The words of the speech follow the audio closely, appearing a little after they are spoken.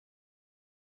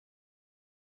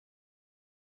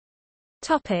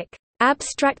Topic: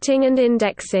 Abstracting and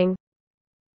indexing.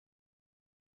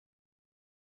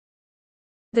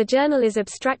 The journal is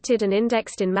abstracted and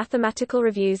indexed in Mathematical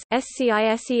Reviews,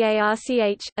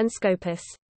 SCISEARCH, and Scopus.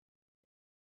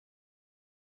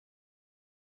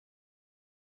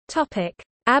 Topic: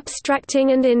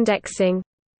 Abstracting and indexing.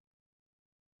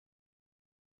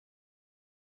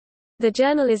 The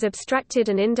journal is abstracted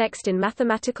and indexed in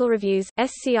Mathematical Reviews,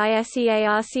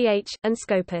 SCISEARCH, and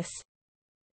Scopus.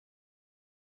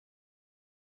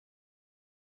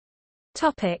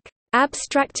 Topic: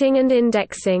 Abstracting and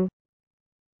indexing.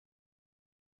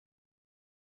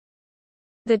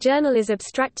 The journal is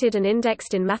abstracted and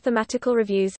indexed in Mathematical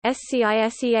Reviews,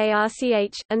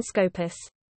 SCISEARCH, and Scopus.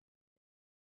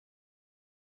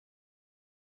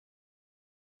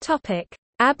 Topic: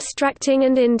 Abstracting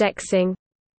and indexing.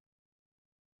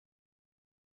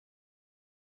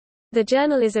 The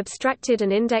journal is abstracted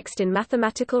and indexed in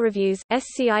Mathematical Reviews,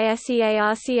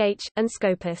 SCISEARCH, and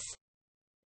Scopus.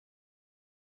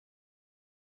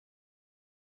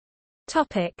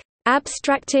 Topic: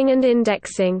 Abstracting and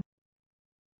indexing.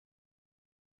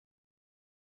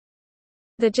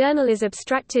 The journal is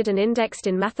abstracted and indexed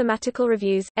in Mathematical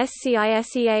Reviews,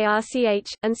 SCISEARCH,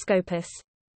 and Scopus.